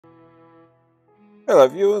Hello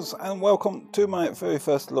viewers, and welcome to my very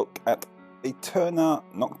first look at Aeterna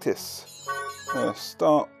Noctis.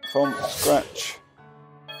 Start from scratch,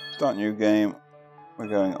 start new game. We're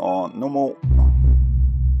going on normal.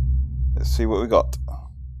 Let's see what we got.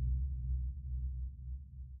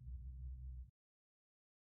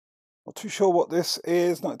 Not too sure what this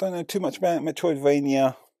is, don't know too much about it.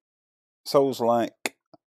 Metroidvania, Souls-like.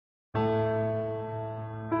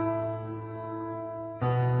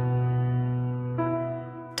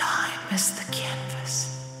 Is the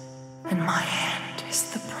canvas, and my hand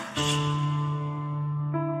is the brush.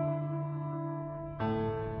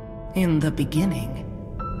 In the beginning,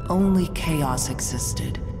 only chaos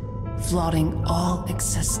existed, flooding all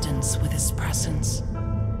existence with his presence.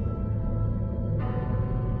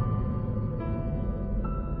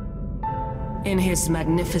 In his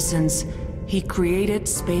magnificence, he created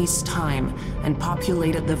space-time and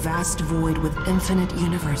populated the vast void with infinite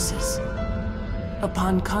universes.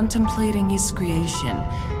 Upon contemplating his creation,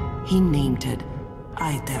 he named it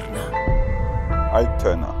Aeterna.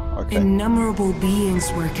 Aeterna, okay. Innumerable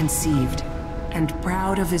beings were conceived, and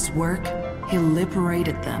proud of his work, he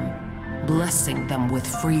liberated them, blessing them with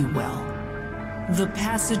free will. The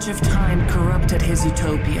passage of time corrupted his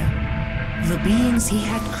utopia. The beings he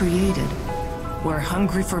had created were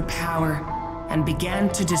hungry for power and began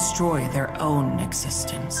to destroy their own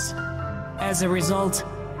existence. As a result,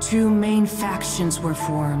 two main factions were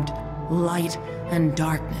formed, light and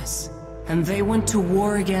darkness, and they went to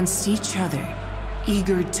war against each other,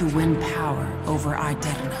 eager to win power over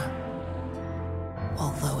Aeterna,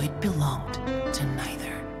 although it belonged to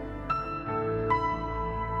neither.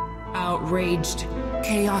 Outraged,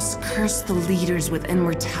 Chaos cursed the leaders with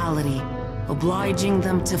immortality, obliging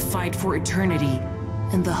them to fight for eternity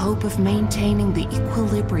in the hope of maintaining the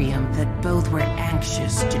equilibrium that both were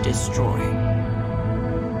anxious to destroy.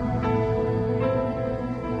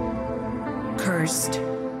 Cursed,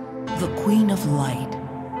 the Queen of Light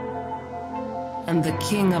and the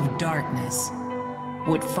King of Darkness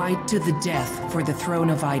would fight to the death for the throne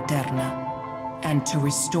of Aeterna and to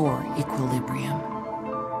restore equilibrium.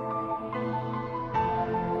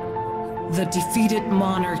 The defeated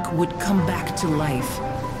monarch would come back to life,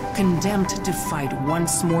 condemned to fight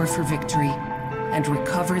once more for victory and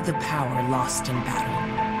recover the power lost in battle.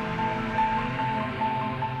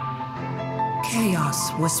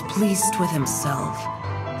 Chaos was pleased with himself,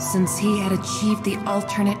 since he had achieved the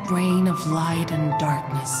alternate reign of light and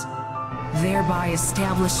darkness, thereby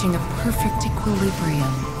establishing a perfect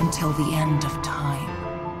equilibrium until the end of time,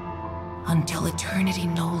 until eternity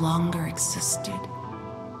no longer existed,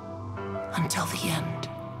 until the end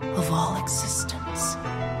of all existence.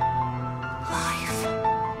 Life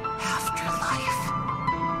after life.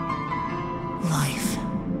 Life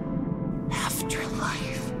after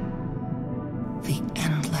life. The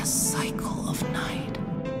endless cycle of night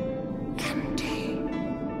and day.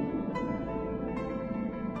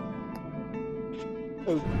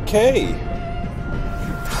 Okay.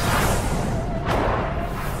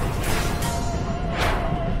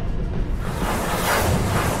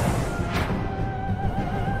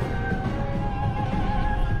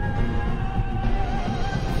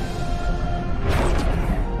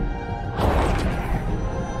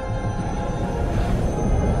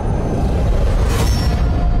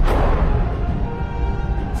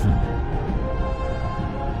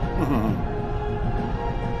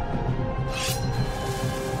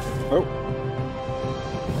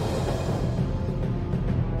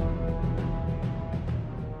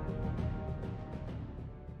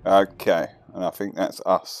 Okay, and I think that's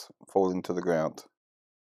us falling to the ground.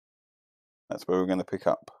 That's where we're going to pick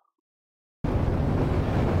up.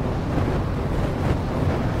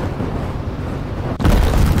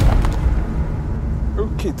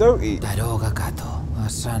 Okie dokie.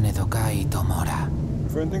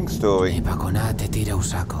 Friending story.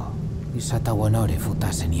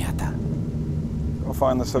 I'll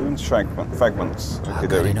find the 7 fragments. Okie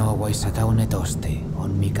dokie.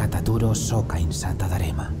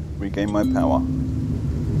 Regain my power.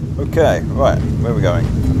 Okay, right, where are we going?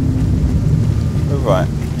 Oh, right,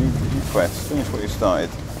 new quest. Finish what you started.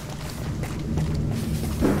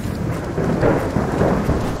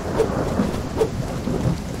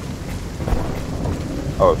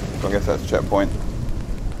 Oh, I guess that's a checkpoint.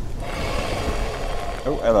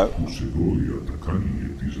 Oh, hello.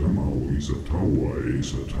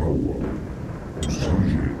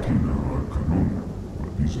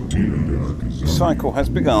 The cycle has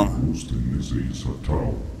begun.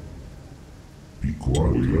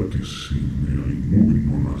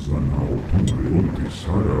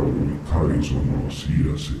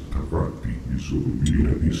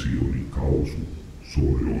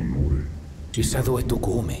 Isado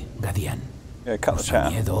etukume, Gadian. Yeah, cut the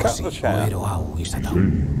chat. Cut the chat.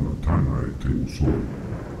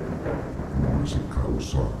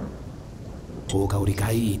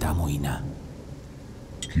 Ugaurikai itamuina.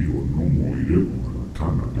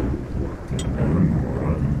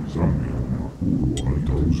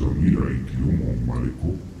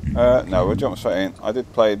 No, we'll jump straight in. I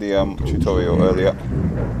did play the tutorial earlier.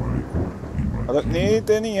 I don't need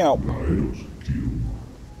any help.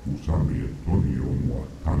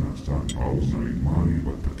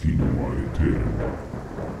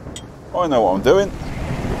 I know what I'm doing.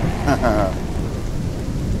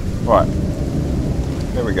 Right.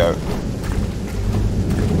 Here we go.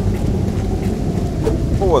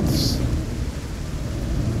 Forwards.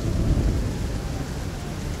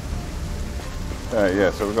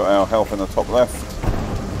 Yeah, so we've got our health in the top left.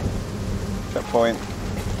 Checkpoint.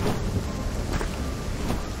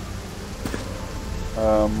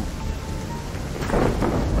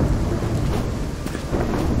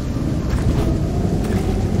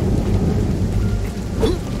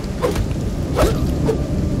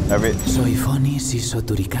 Soy Fonis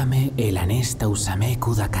isoturikame elanesta usame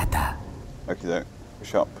kudakata. Okay,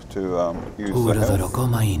 push up to use the health.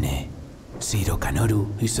 Urodorokoma ine. Siro kanoru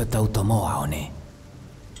isotautomoa one.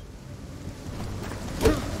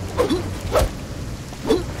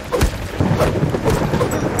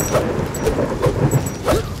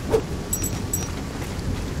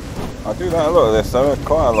 I do that a lot of this though,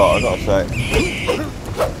 quite a lot, I've got to say.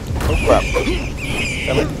 Oh crap.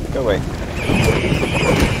 Damn it, go away.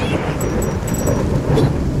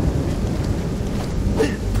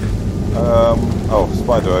 Oh,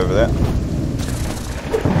 spider over there.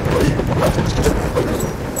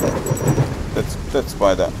 Dead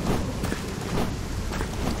spider.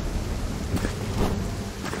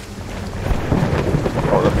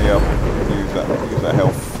 Oh, let me use that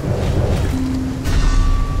health.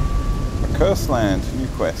 Cursed Land, new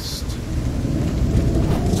quest.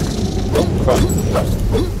 Oh, crap.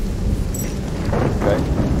 Okay.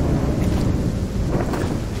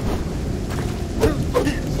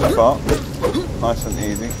 So far, nice and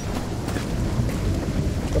easy.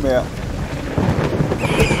 Come here.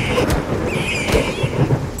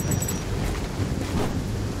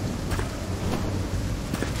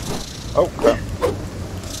 Oh, crap.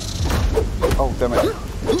 Oh, damn it.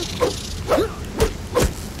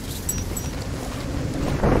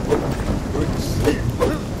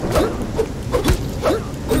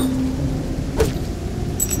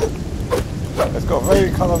 It's got very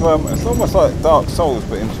kind of, it's almost like Dark Souls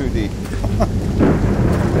but in 2D.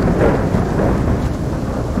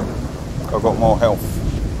 I've got more health.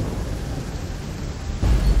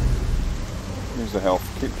 Use the health,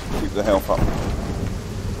 keep the health up.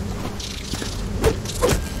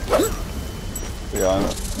 Yeah, I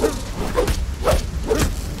know.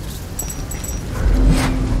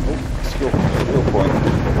 Oh, skill point.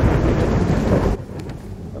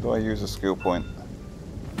 How do I use a skill point?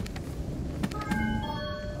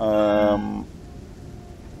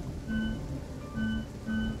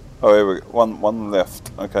 Oh, here we go. One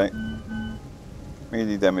left. Okay.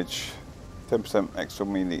 Melee damage, 10% extra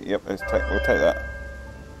melee. Yep, we'll take that.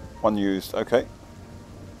 One used. Okay.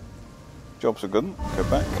 Jobs are good. Go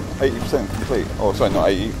back. 80% complete. Oh, sorry, not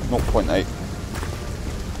 80. 0.8.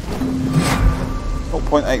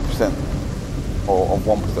 0.8% or of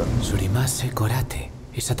 1%. Surimase korate.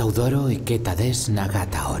 Isataudoro iketa des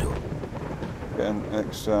nagata oru. Get an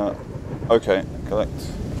extra. Okay, collect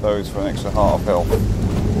those for an extra heart of health.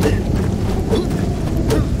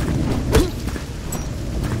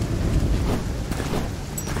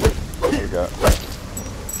 There we go.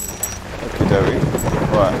 Okie dokie.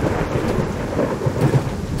 Right.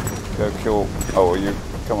 Go kill. Oh, you.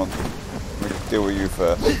 Come on. Let me deal with you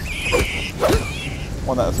first.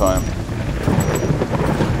 One at a time.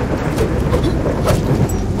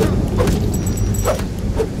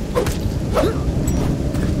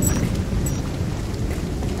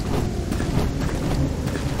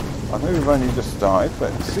 I know we've only just died,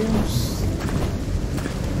 but it seems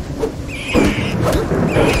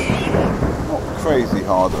not crazy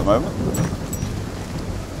hard at the moment.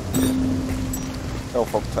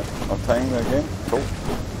 Health obtained again. Cool.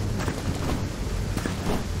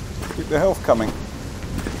 Keep the health coming.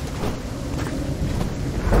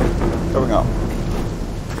 Going up.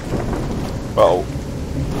 Uh-oh.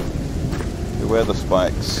 Beware the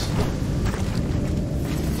spikes.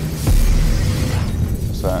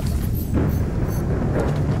 What's that?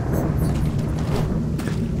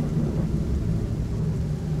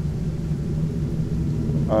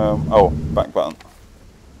 Oh, back button.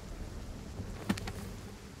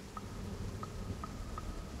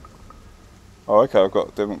 Oh, okay, I've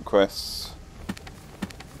got different quests.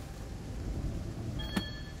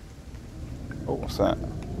 Oh, what's that?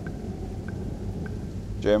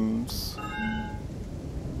 Gems.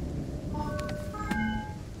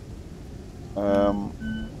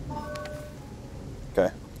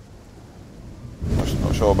 Okay.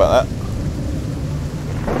 Not sure about that.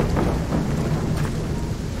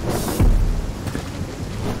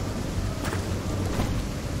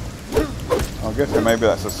 I'm guessing maybe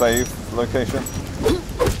that's a save location.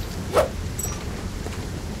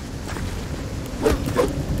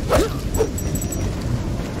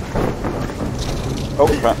 Oh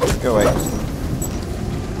crap, go away.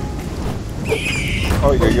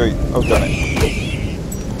 Oh, oh damn it.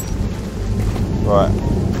 Right.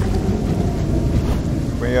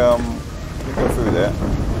 We go through there.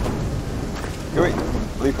 Go away.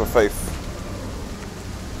 Leap of faith.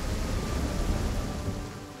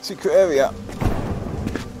 Secret area.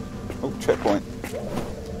 Oh, checkpoint.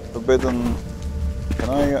 Forbidden. Can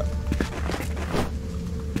I?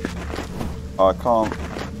 Oh, I can't.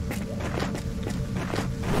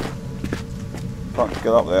 Can't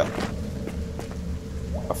get up there.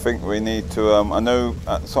 I think we need to. I know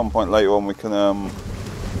at some point later on we can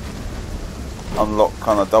unlock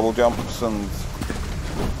kind of double jumps and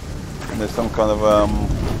there's some kind of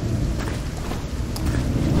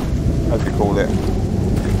how do you call it?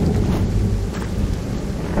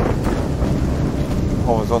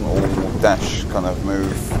 Horizontal dash kind of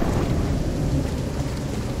move.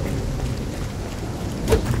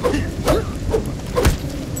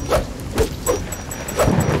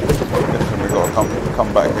 Guessing we've got to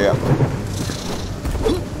come back here.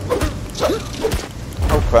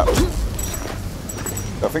 Oh crap.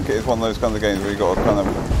 I think it is one of those kinds of games where you've got to kind of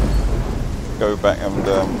go back and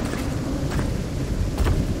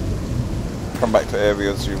come back to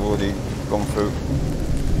areas you've already gone through.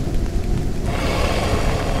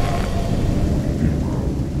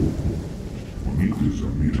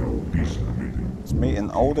 It's meet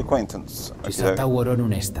an old acquaintance. Okay, I'm not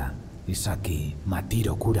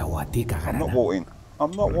walking.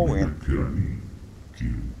 I'm not walking.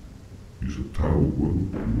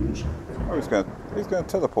 Oh, he's going to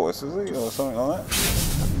teleport us, is he? Or something like that.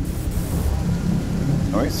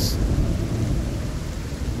 Nice.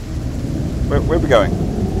 Where are we going?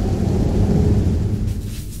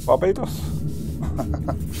 Barbados?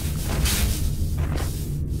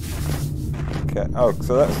 Okay, oh,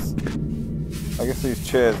 so that's... I guess these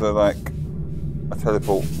chairs are like a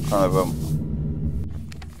teleport kind of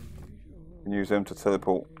you can use them to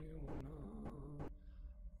teleport.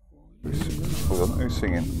 Hold on, who's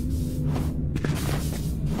singing?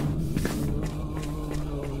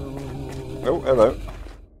 Oh, hello.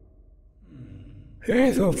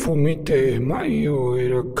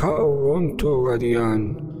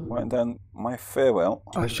 Writing down my farewell.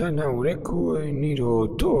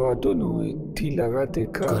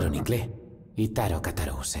 Coroniclé, Itaro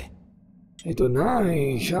Cataruse.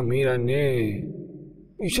 Etonai Shamirane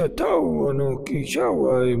Ishatau no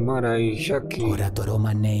Kishawa Maraishaki. Ora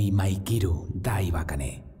Toromane Maikiru,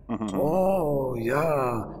 Daibakane. Oh,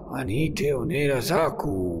 ya, Anite Onera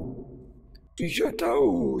Saku.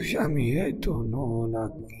 Ishatau Shamieto no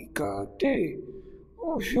Nakikate.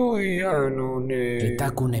 Oshoyano ne.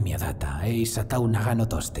 Itaku Nemiadata, Isatau Nagano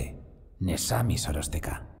Toste. Nesami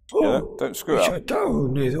Sorosteka. Yeah, don't screw up. Ishatau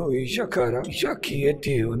Nedo Ishakara, Ishaki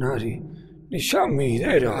eti Onari. Nishami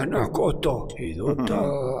Dera Nakoto. Idota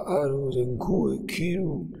Arudenku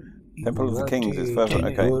Kiru. Temple of the Kings is further.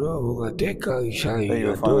 Okay. There you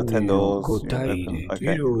will find the 10 doors.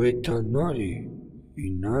 Okay.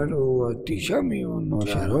 Inaro Atishami no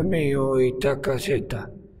Saromeo Itakaseta.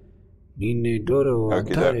 Nine Doro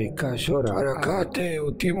Atare Kasora. Arakate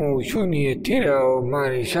Utimo Shuni Etira o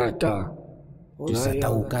Marisata.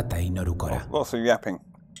 Isataukata Inorukora. Lots of yapping.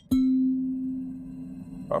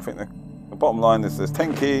 I think the bottom line is there's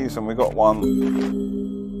 10 keys and we got one.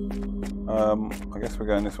 I guess we're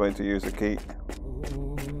going this way to use the key.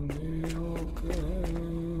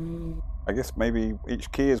 I guess maybe each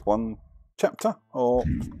key is one chapter or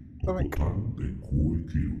something.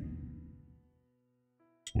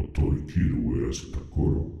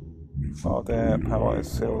 Oh, their power is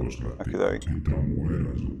sealed. Okay.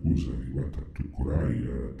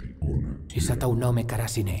 Isatau nome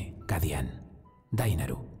Karasine, Kadian,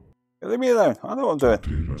 Dainaru. Leave me alone, I know what I'm doing.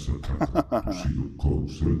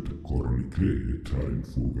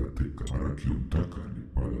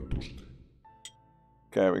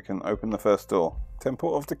 Okay, we can open the first door.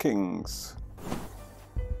 Temple of the Kings.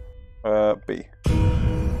 B.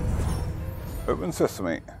 Open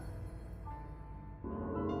sesame.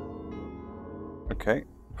 Okay,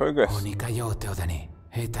 Progress. Onikayo teodane,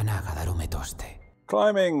 Aeterna gadarumetoste.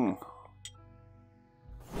 Climbing.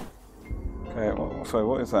 Okay, sorry,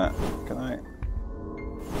 what is that? Can I?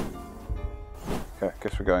 Okay,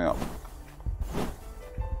 guess we're going up.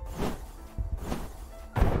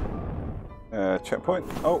 Checkpoint.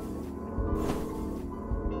 Oh.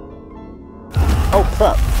 Oh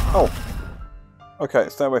crap. Oh. Okay,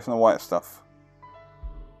 stay away from the white stuff.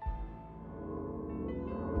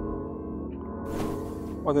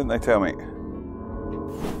 Why didn't they tell me?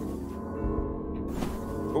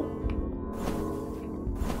 Oh.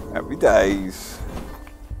 Happy days.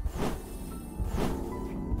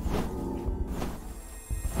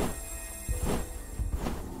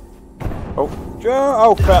 Oh,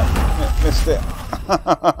 oh crap! Missed it.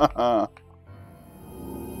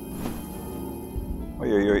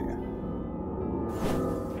 Oi.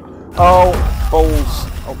 Oh, balls!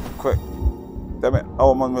 Oh, quick! Damn it!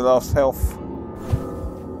 Oh, I'm on my last health.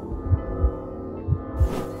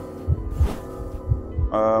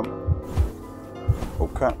 Oh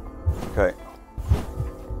crap! Okay.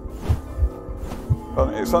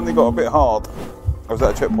 It suddenly got a bit hard. Oh, was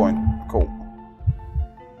that a checkpoint? Cool.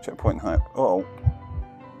 Checkpoint hype. Uh oh.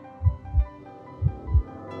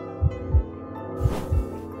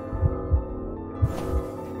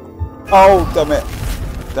 Oh, damn it.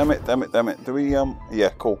 Damn it. Do we, yeah,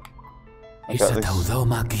 cool. Okay,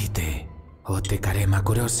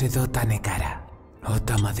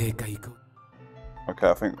 Okay,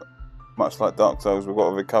 I think, much like Dark Souls, we've got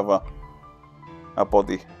to recover our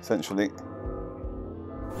body, essentially.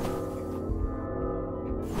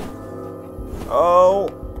 Oh!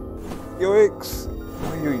 Yoicks!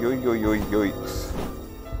 Yoicks.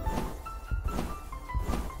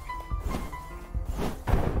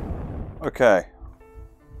 Okay.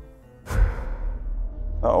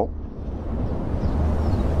 Uh-oh.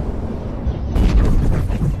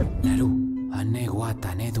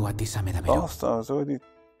 Last, I was already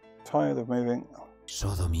tired of moving.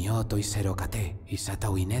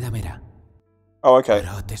 Oh, okay. We've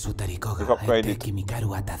upgraded.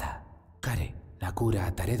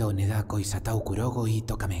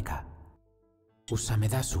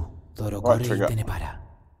 Right trigger.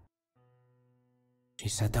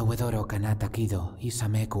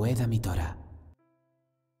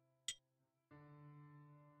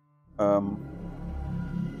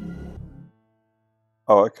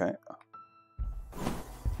 Oh, okay.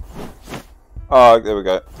 Oh, there we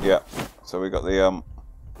go. Yeah. So we got the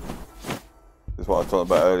this is what I was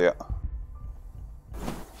talking about earlier.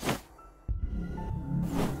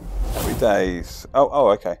 Happy days. Oh,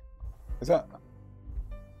 okay. Is that?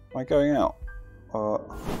 Am I going out? Am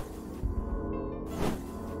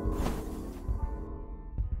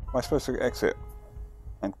I supposed to exit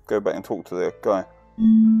and go back and talk to the guy?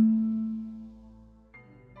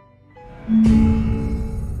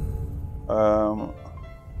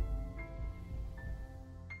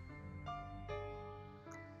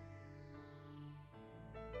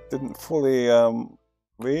 Didn't fully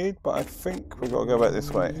read, but I think we've got to go back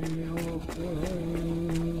this way.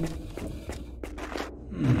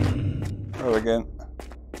 Oh, again.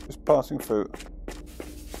 Just passing through.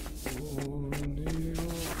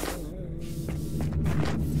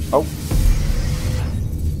 Oh.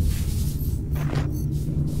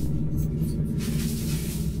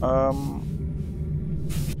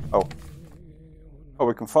 Oh,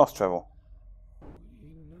 we can fast travel.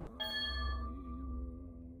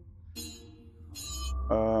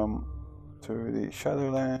 To the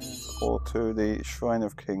Shadowlands or to the Shrine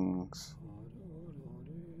of Kings.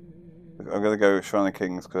 I'm gonna go with Shrine of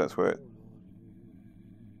Kings because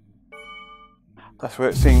that's where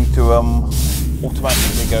it seemed to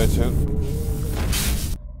automatically go to.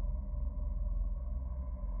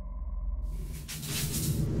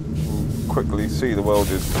 Quickly see the world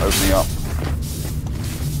is opening up.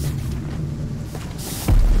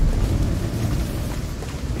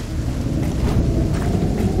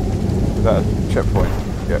 Is that a checkpoint?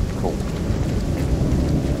 Yep, cool.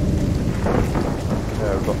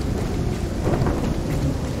 Yeah, we've got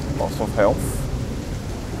lots of health.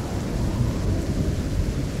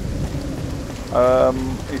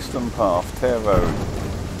 Eastern Path, Tear Road.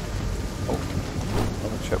 Oh,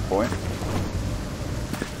 another checkpoint.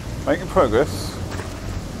 Making progress.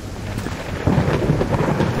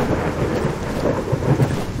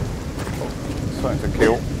 Oh, starting to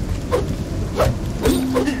kill.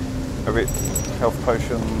 A bit health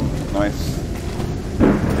potion, nice.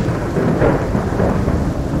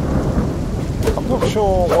 I'm not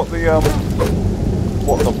sure what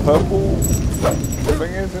the purple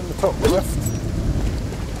thing is in the top left.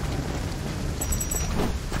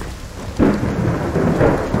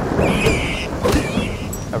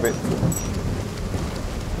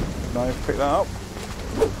 I pick that up?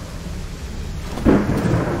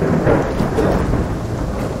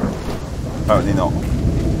 Apparently not.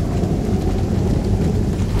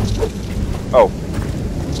 Oh.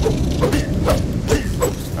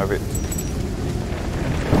 Have it.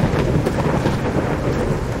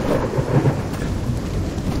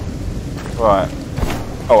 Right.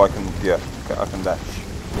 Oh, I can, yeah, I can dash.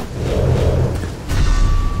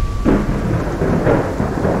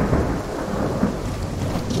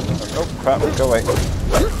 Oh crap, go away.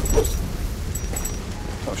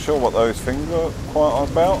 Not sure what those things are quite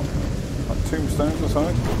about. Like tombstones or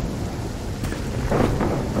something.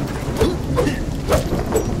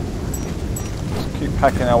 Just keep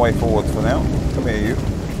hacking our way forward for now. Come here, you.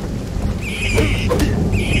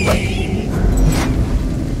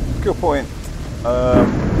 Skill point. How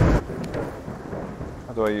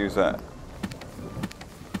do I use that?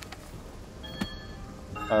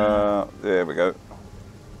 There we go.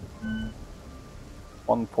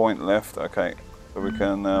 1 point left. Okay, so we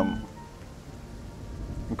can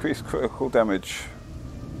increase critical damage.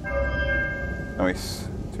 Nice.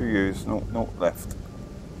 2 use, not left.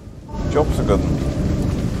 Jobs are good.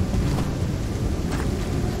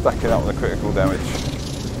 Stacking up the critical damage.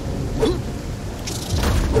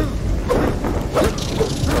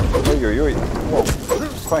 Oi, oi, oi. Whoa,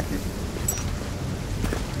 crikey.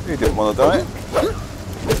 You didn't want to die.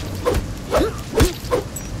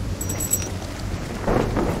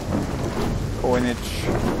 Coinage.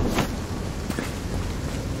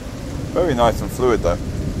 Very nice and fluid though,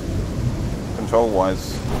 control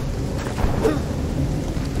wise.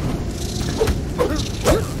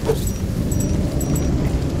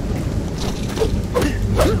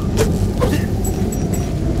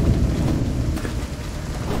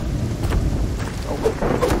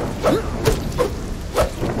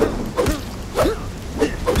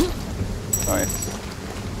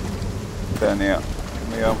 Down here. Give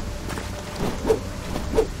me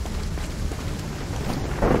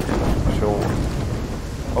sure.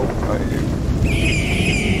 Oh, no, you.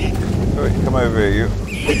 Right, come over here, you.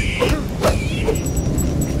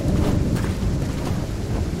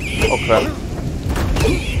 Oh crap.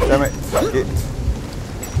 Damn it. Get.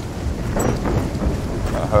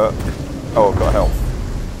 That hurt. Oh, I've got health.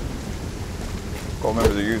 Gotta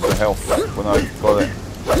remember to use the health when I got it.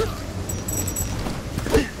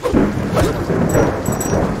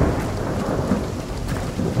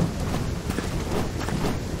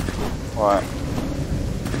 Right.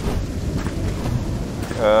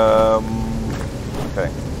 Okay.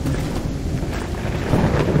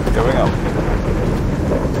 Going up.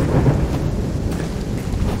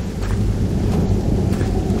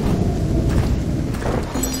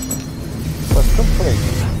 Let's complete.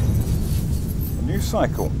 A new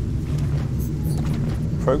cycle.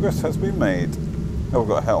 Progress has been made. Oh, we've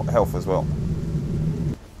got health as well.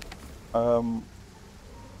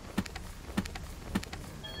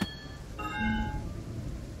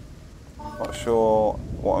 Not sure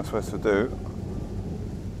what I'm supposed to do.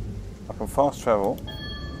 I can fast travel.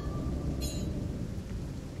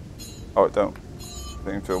 Oh, it don't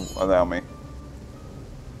seem to allow me.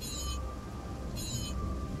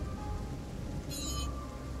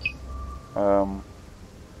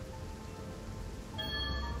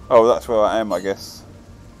 Oh, that's where I am, I guess.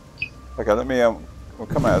 Okay, let me we'll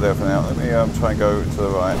come out of there for now. Let me try and go to the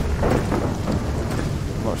right.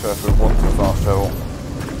 I'm not sure if we want to fast travel.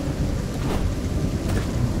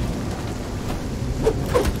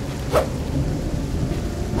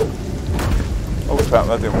 Oh crap,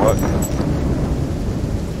 that didn't work.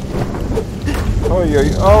 Oh yeah,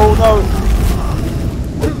 oh no!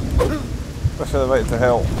 Push elevator to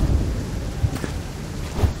hell.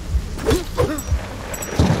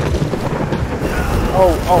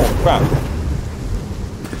 Oh crap.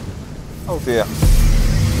 Oh dear.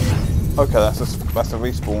 Okay, that's a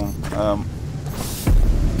respawn.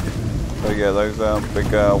 So yeah, those big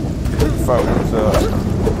phones are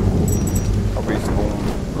respawn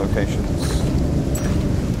locations.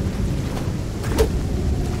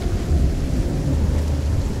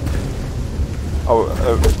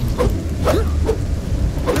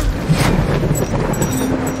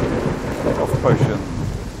 Off potion.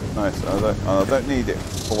 Nice. I don't need it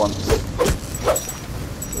for once.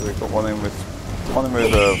 So we've got one in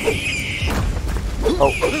reserve.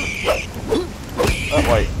 Oh, that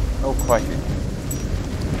way. Oh crikey.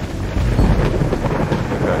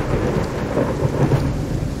 Okay.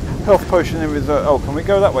 Health potion in reserve. Oh, can we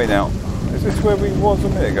go that way now? Is this where we was a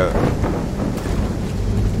minute ago?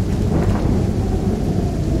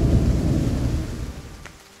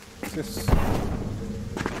 Is this?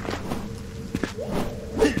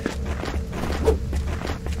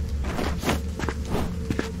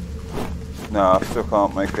 No, I still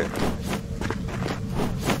can't make it.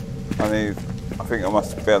 I think I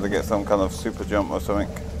must be able to get some kind of super jump or something.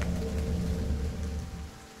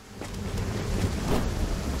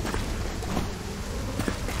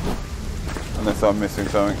 Unless I'm missing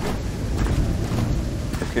something.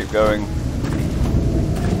 We'll keep going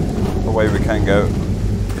the way we can go.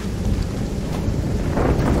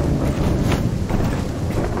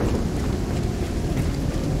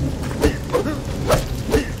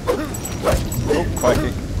 Oh,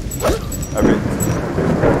 crikey. A bit.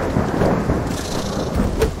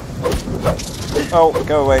 Oh,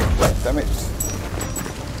 go away. Damn it.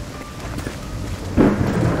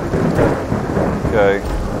 Okay.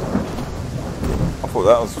 I thought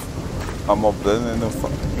that was a mob then in the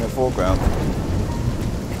foreground.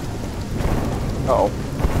 Uh-oh.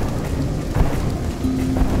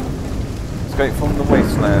 Escape from the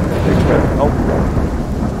wasteland. Oh.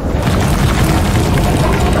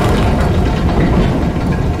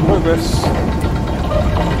 Progress.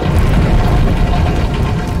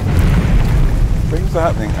 Things are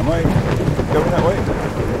happening. Am I going that way?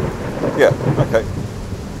 Yeah, okay.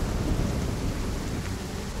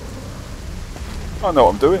 I know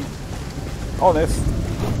what I'm doing. Honest.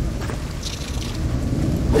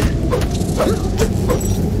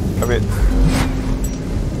 A bit.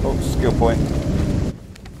 Oh, skill point.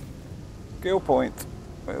 Skill point.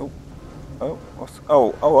 Oh, what's...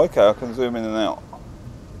 Oh, okay, I can zoom in and out.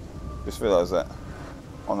 Just realised that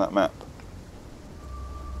on that map.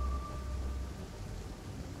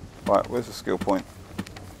 Right, where's the skill point?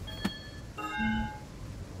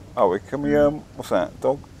 Oh, can we, what's that?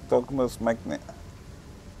 Dogma's magnet.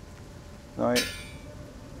 Right.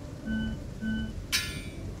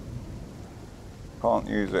 Can't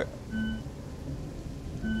use it.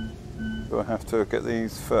 Do I have to get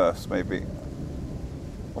these first, maybe?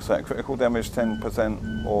 What's that? Critical damage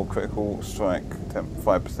 10% or critical strike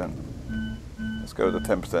 5%? Let's go with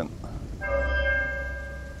the 10%.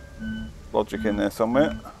 Logic in there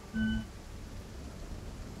somewhere.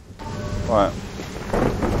 Right.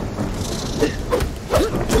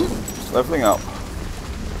 Leveling up.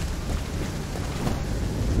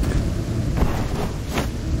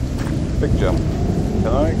 Big jump. Can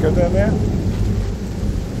I go down there?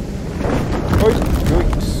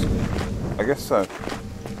 Yoinks. I guess so.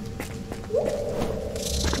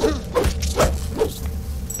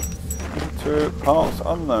 To parts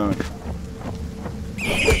unknown.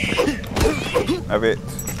 Have it.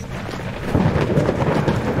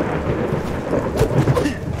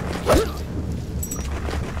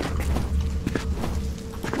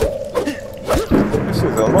 This is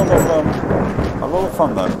a lot of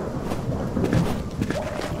fun though.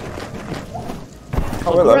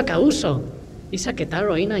 Oh, hello. Kauso. Isa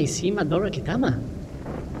ketaro ina isima dora kitama.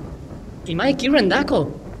 Imai kiren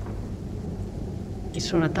dako.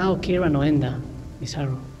 Isonatao kira noenda,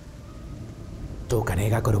 Misaru. Tu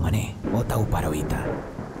kanega korumane, otau paroita.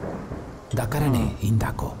 Dakarane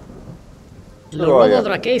indako. Lorodo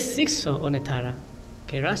drakei sixo onetara.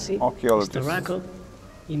 Kerasi, Archaeologist. Istorako,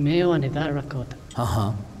 Imeo anedara kota.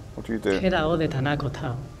 What do you do? Kera o de tanako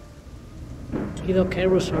tao. Hido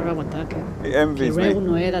keru sora watake. He envies me. Kireu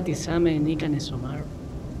no era tisame nika nesomaru.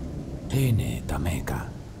 Ene tameka.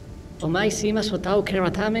 Omai sima sotau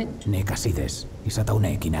keratame. Nekasides,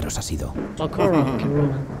 isataune kinarosasido. Okoro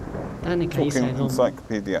kiruma. Tane kaisa Talking edo.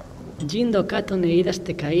 encyclopedia. Jindo kato neidas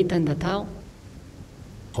te kaita en datao.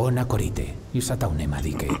 Ona korite, isataune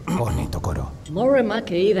madike, one tokoro. More ma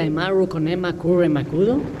que ida emaru konema kure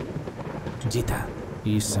makudo. Jita,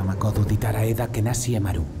 isamakodu ditara eda kenasi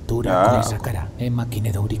emaru. Tura kore sakara, ema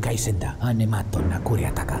kinedouri kaisenda, anemato nakure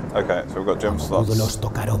ataka. Okay, so we've got gem slots. Udulos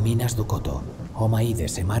tokaro minas dukoto,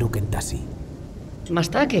 homaides emaru kentasi.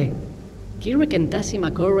 Mastake, kire kentasi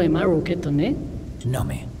makoro emaru ketone?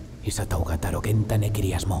 Nome, isataugataro kentane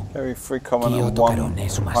kiriasmo. Carry 3 common and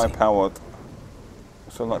 1 high powered.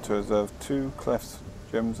 So I'd like to reserve 2 clefts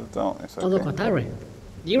gems of darkness. Todo Okay. kotare.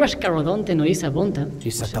 Jiras carodonte no isa bonta.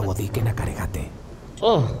 Isatawodike nakaregate.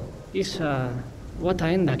 Oh, isa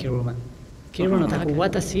wata enda kiruma. Kiro no taku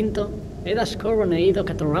wata sinto, edas koro neido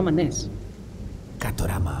katorama nes.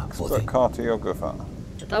 Katorama So a fode. cartographer.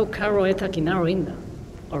 Tatau karo eta kinaro inda.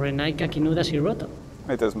 Orenaika kinuda siroto.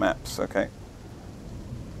 It does maps, okay.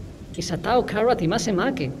 Isatau karo atimase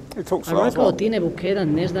make. He talks a lot as Arako well. tine bukeda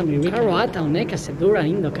nesda mi karo ata uneka sedura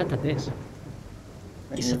indo katates.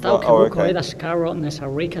 Isatau Oh, kabuko okay. edas karo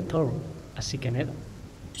nesarika toro. Así que neda.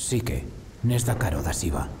 Sike, nesda karo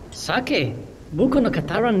dasiba. Sake! Buko no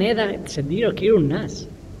katara neda sediro kiru nas.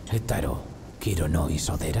 Etaro, kiro no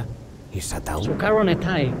isodera. Isatau. Sukaro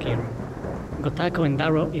netai kiru. Gotako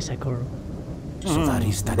endaro isakoro.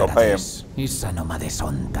 Sodarista gratis. Isa nomade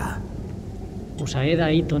sonta.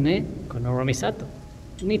 Usaeda ito ne, konoro misato.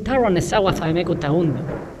 Ni taro nesawa faemeku taundo.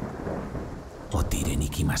 Otire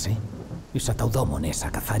nikimase. Isa taudomo nesa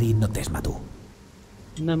kazari no tesmatu.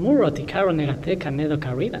 Namuro tikaro negate kanedo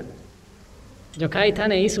karida. Yokai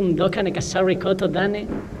tane isum doka ne kasari koto dane.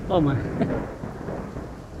 Oma.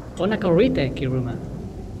 Ona korite, Kiruma.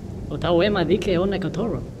 Otao ema dike ona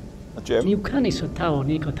kotoro. A gem. Niukani sotao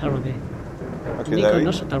ni kotaro de. Okay, Niko there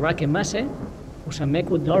no we sotarake mase.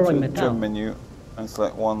 Usameku doro go. en To the metal. gem menu and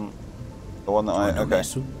select one. The one that I. Okay.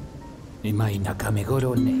 Mesu. Imai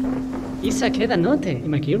nakamegoro ne. Isa queda note,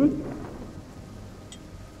 Imakiru.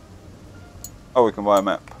 Oh, we can buy a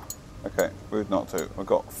map. Okay, we've not to. We've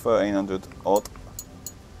got 1300 odd.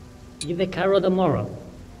 Ide caro domoro.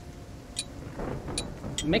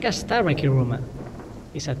 Mega star Kiruma.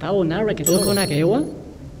 Isa tau nare que toko na kewa?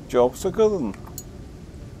 Jobs are good.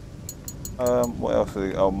 What else are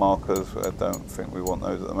the markers? I don't think we want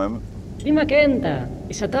those at the moment. Dima kenta.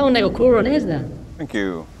 Isa tau negokuro nesda. Thank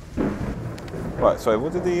you. Right, so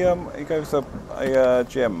what did he gave us a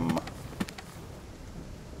gem.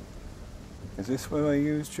 Is this where I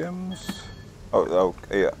use gems? Oh,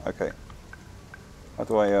 yeah, okay. How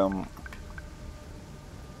do I,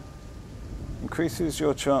 increases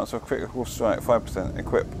your chance of critical strike, 5%,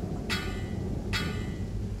 equip.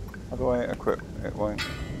 How do I equip? It won't.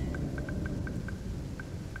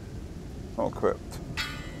 Not equipped.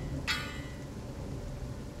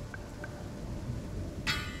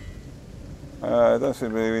 It don't seem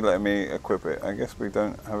to be letting me equip it. I guess we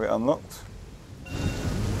don't have it unlocked.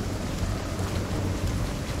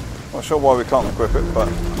 Not sure why we can't equip it, but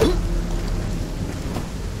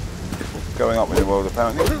it's going up in the world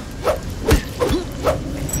apparently.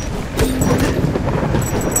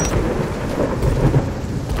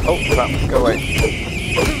 Oh crap, go away.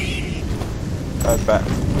 Head back.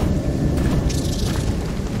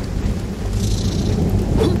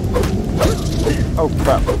 Oh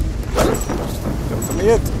crap. Jump to me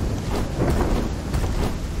head.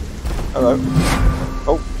 Hello.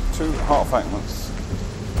 Oh, 2 heart fragments.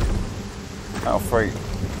 Out of 3. I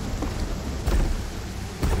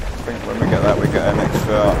think when we get that we get an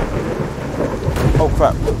extra... Oh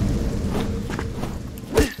crap!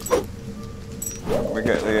 We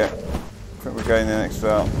get the... I think we're getting an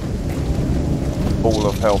extra ball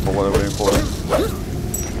of health or whatever we call it.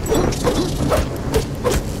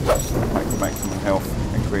 Maximum health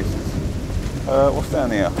increases. What's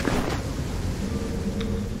down here?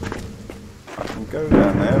 I can go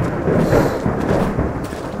down there.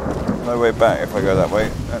 No way back if I go that way.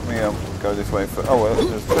 Let me go this way for. Oh well,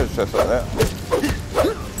 there's a treasure chest like that.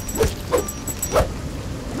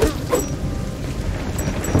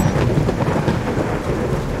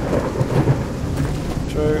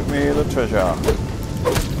 Show me the treasure.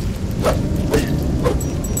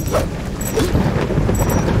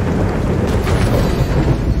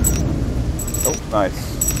 Oh, nice.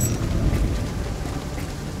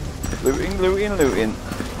 Looting, looting, looting.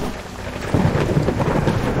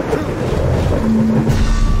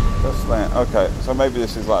 Okay, so maybe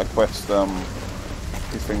this is like a quest,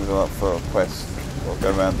 these things are up for a quest. We'll go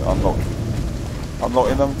around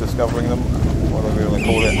unlocking them, discovering them, whatever you want to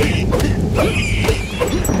call it.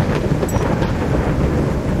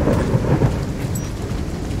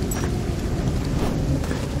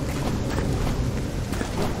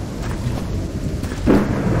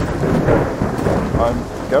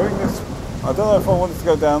 I'm going this, I don't know if I wanted to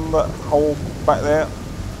go down that hole back there.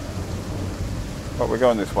 But we're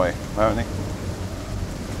going this way, apparently.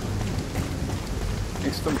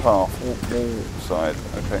 Eastern path, wall side,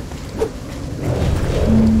 okay.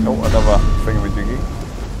 Oh, another thingamajiggy.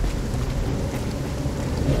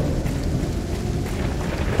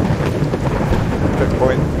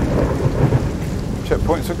 Checkpoint.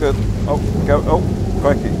 Checkpoints are good. Oh, go, oh,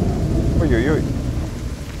 crikey. Oh, you.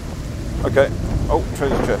 Okay, oh,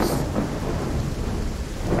 treasure chest.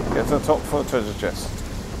 Get to the top for a treasure chest.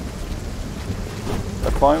 The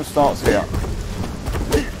climb starts here.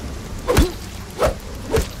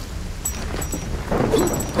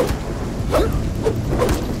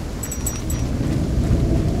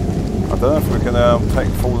 I don't know if we can take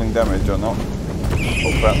falling damage or not.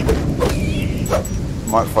 Oh crap.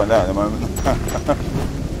 Might find out in a moment.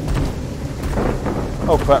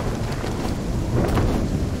 Oh crap.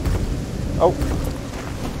 Oh.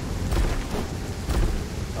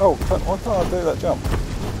 Oh crap, why can't I do that jump?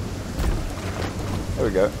 There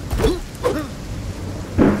we go.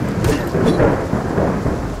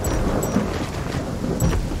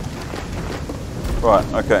 Right,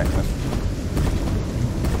 okay.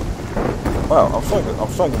 Wow, I'm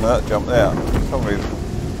struggling with that jump there for some reason.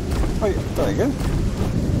 Wait, done it again.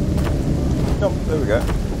 Jump, there we go.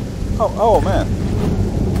 Oh man.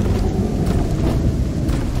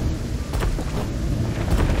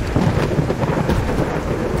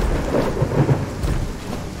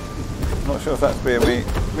 Not sure if that's being me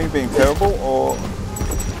being terrible or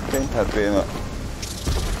gamepad being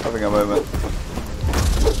having a moment.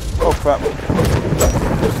 Oh crap. Oi.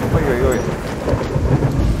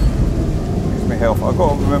 Gives me health. I've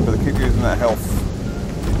got to remember to keep using that health.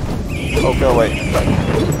 Oh, go away.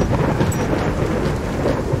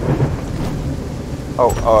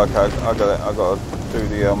 Oh, okay, I got it. I got to do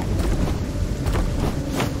the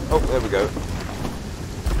oh, there we go.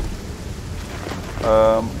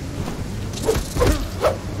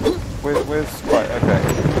 Where's right? Okay.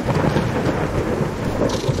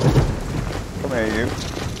 Come here, you.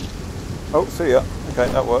 Oh, see ya. Okay,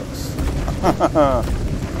 that works.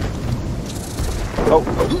 Oh.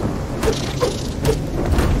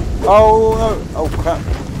 Oh no! Oh crap!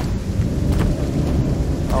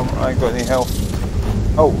 I ain't got any health.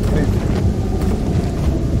 Oh, please.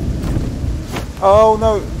 Oh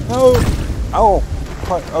no! No! Oh,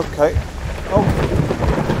 quite okay. Oh,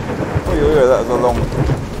 yeah, that was a long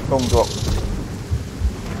drop.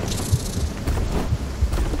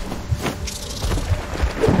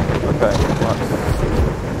 Okay, right.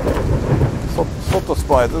 Stop the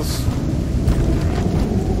spiders.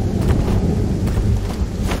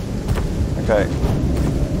 Okay.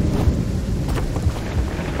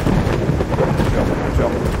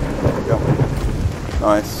 Jump.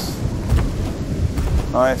 Nice.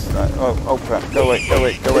 Oh crap. Go away. Come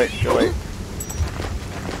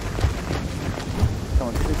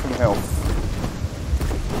on, give me some health.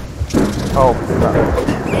 Oh crap.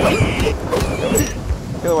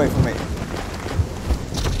 Get away from me.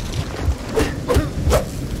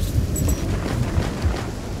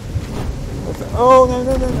 Oh no.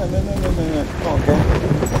 Not again.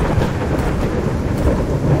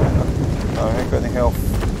 No, I ain't got any health.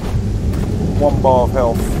 1 bar of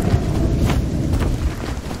health.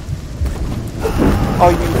 Oh,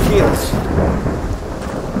 you kids!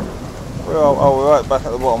 Oh, we're right back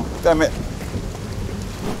at the bottom. Damn it!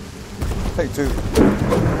 Take 2.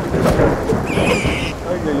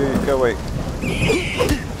 Oh, yeah, go away.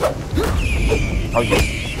 Oh, you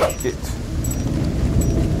git.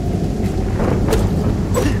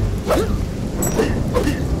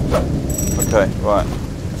 Okay, right.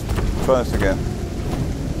 Let's try this again.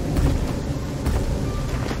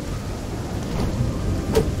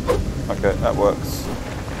 Okay, that works.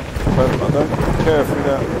 So I don't care if we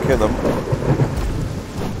don't kill them,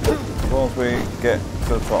 as long as we get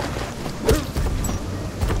to the top.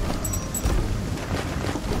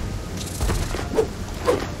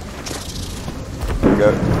 There we go,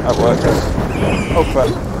 that works. Oh crap.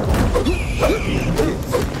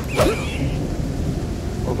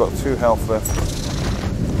 I've got 2 health left.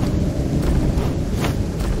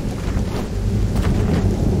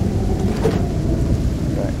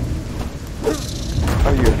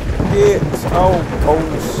 Oh,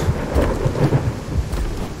 balls.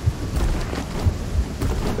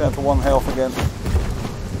 Down to 1 health again.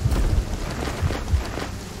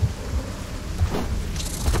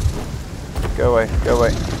 Go away.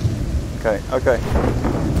 Okay.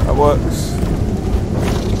 That works.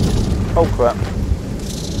 Oh crap.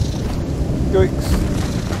 Yoicks.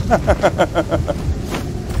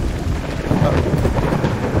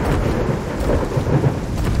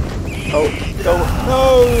 Oh, go. No!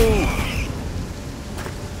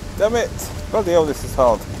 Damn it! Bloody hell, this is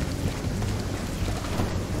hard.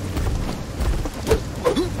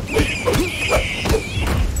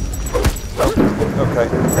 Okay,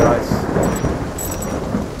 nice.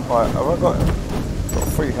 Right, have I got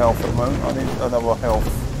 3 health at the moment? I need another health.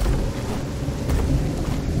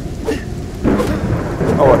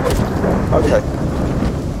 Oh, okay.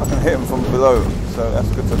 I can hit him from below, so that's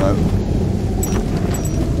good to know.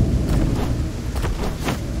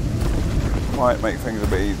 Might make things a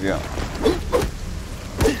bit easier.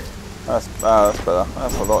 That's better.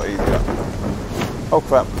 That's a lot easier. Oh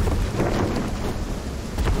crap.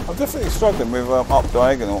 I'm definitely struggling with up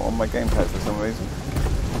diagonal on my gamepad for some reason.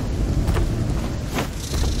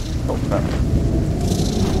 Oh crap.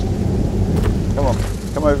 Come on.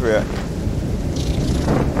 Come over here.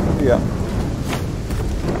 Yeah.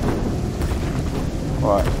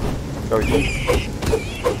 Right. Go.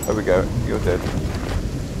 There we go. You're dead.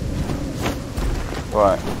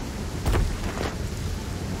 Right.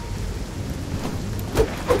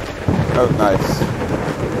 Oh, nice.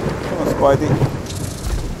 Come on, Spidey.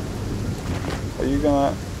 Are you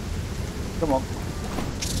gonna... Come on.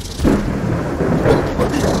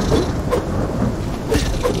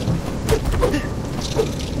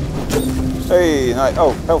 Hey, nice.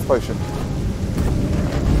 Oh, health potion.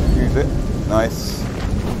 Use it. Nice.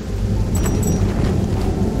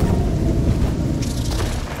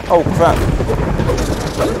 Oh crap!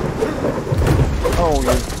 Oh,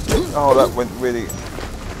 you. Oh, that went really.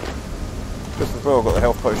 Just as well. Got the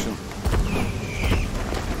health potion.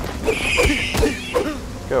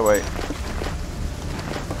 Go away.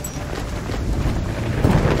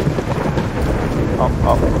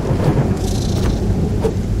 Up.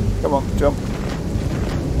 Come on, jump.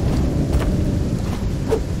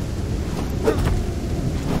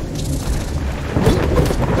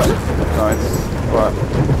 Nice. Right.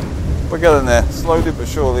 We're getting there, slowly but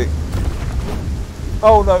surely.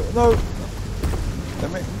 Oh no, no!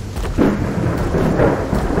 Let me.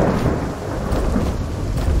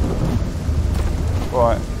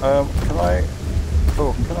 Right, can I?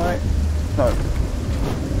 Oh, can I? No.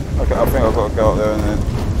 Okay, I think I've got to go up there and then.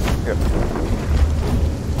 Yep.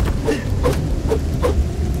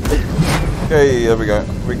 Okay, there we go.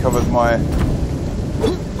 Recovered my.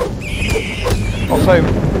 I'll save.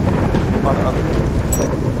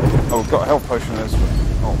 Oh, we've got a health potion as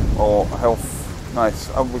well. Oh, or health. Nice.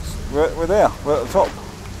 We're there. We're at the top.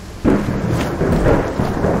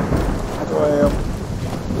 How do I?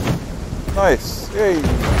 Nice. Yay.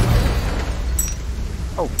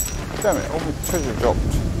 Oh, damn it! All my treasure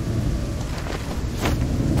dropped.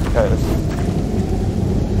 Okay, let's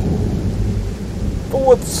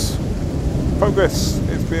forwards. Progress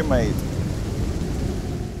is being made.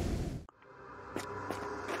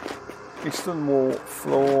 Eastern wall,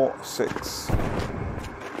 floor 6.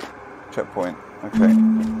 Checkpoint. Okay.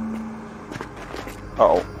 Uh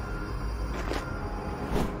oh.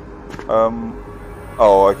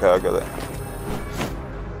 Oh, okay, I got it.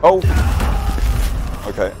 Oh.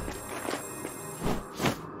 Okay.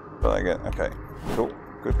 Try that again. Okay. Cool.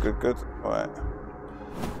 Good. All right.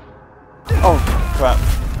 Oh crap!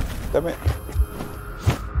 Damn it.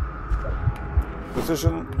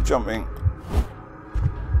 Position jumping.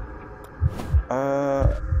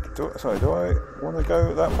 Do I want to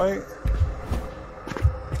go that way?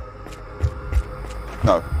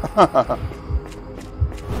 No.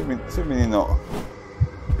 Seemingly not.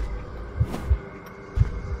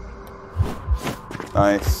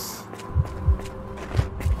 Nice.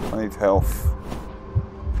 I need health.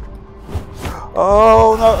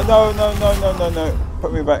 Oh no!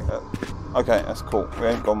 Put me back. Okay, that's cool. We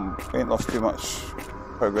ain't lost too much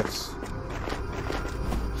progress.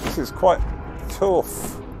 This is quite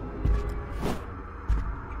tough.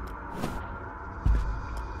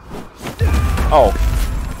 Oh.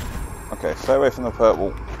 Okay, stay away from the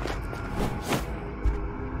purple.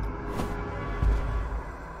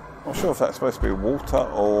 Not sure if that's supposed to be water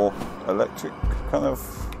or electric kind of.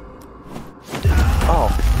 Oh,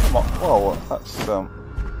 come on. Whoa, that's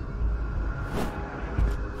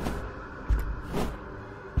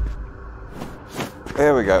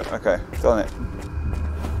There we go. Okay, done it.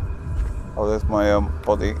 Oh, there's my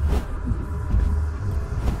body.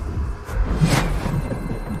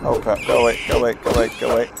 Okay, go away.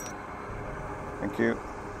 Thank you.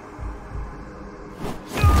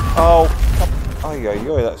 Oh,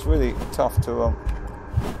 yeah, that's really tough to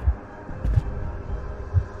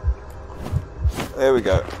There we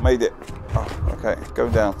go, made it. Oh, okay, go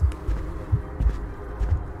down.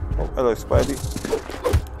 Oh, hello, Spidey.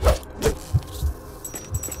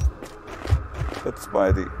 Good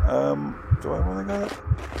Spidey. Do I want to go there?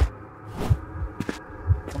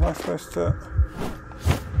 Am I supposed to?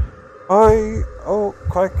 Oh,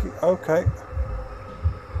 crikey. Okay.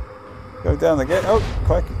 Go down again. Oh,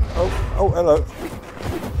 crikey. Oh, hello.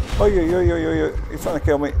 Oh, you. You're trying to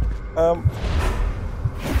kill me.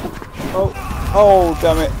 Oh,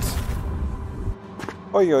 damn it.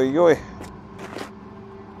 Oi.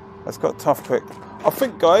 That's got tough quick. I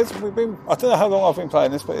think, guys, I don't know how long I've been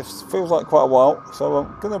playing this, but it feels like quite a while. So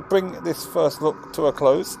I'm going to bring this first look to a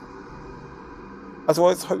close. As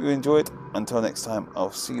always, hope you enjoyed. Until next time,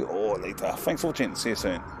 I'll see you all later. Thanks for watching. See you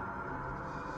soon.